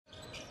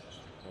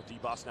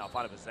D-boss now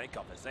finding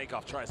Vezenkov.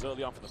 Vezenkov tries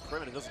early on from the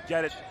perimeter, doesn't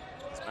get it.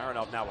 It's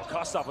Marinov now. Well,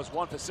 Kostov was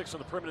 1 for 6 from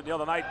the perimeter the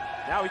other night.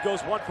 Now he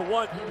goes 1 for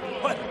 1.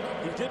 But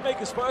he did make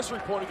his first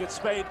three-pointer against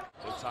Spain.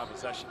 Big time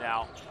possession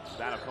now.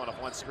 Marinov going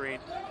off one screen.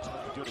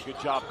 Doing a good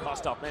job.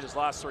 Kostov made his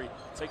last three.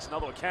 Takes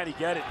another one. Can he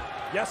get it?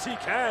 Yes, he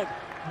can.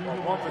 Well,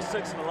 1 for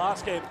 6 in the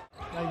last game.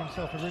 Gave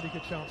himself a really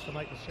good chance to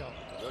make the shot.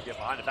 He'll get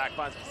behind the back,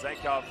 finds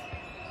Vezenkov.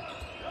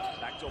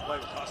 Backdoor play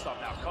with Kostov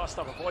now.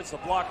 Kostov avoids the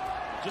block,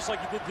 just like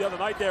he did the other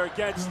night there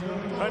against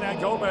Hernan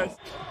Gomez.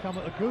 Come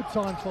at a good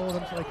time for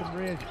them so they can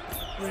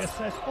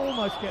reassess,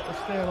 almost get the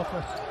steal off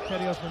the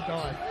Teddy Osmond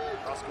dive.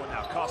 Cross-court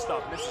now.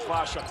 Kostov misses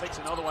last shot, takes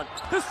another one.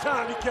 This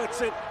time he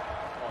gets it.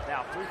 Oh,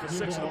 now 3 for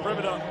 6 in the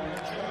perimeter.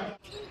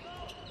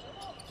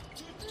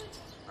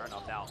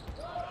 Marinov now.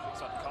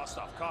 Picks up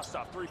Kostov.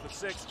 Kostov 3 for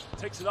 6.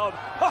 Takes it out.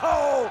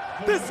 Oh,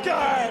 this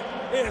guy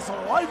is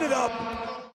lighting it up.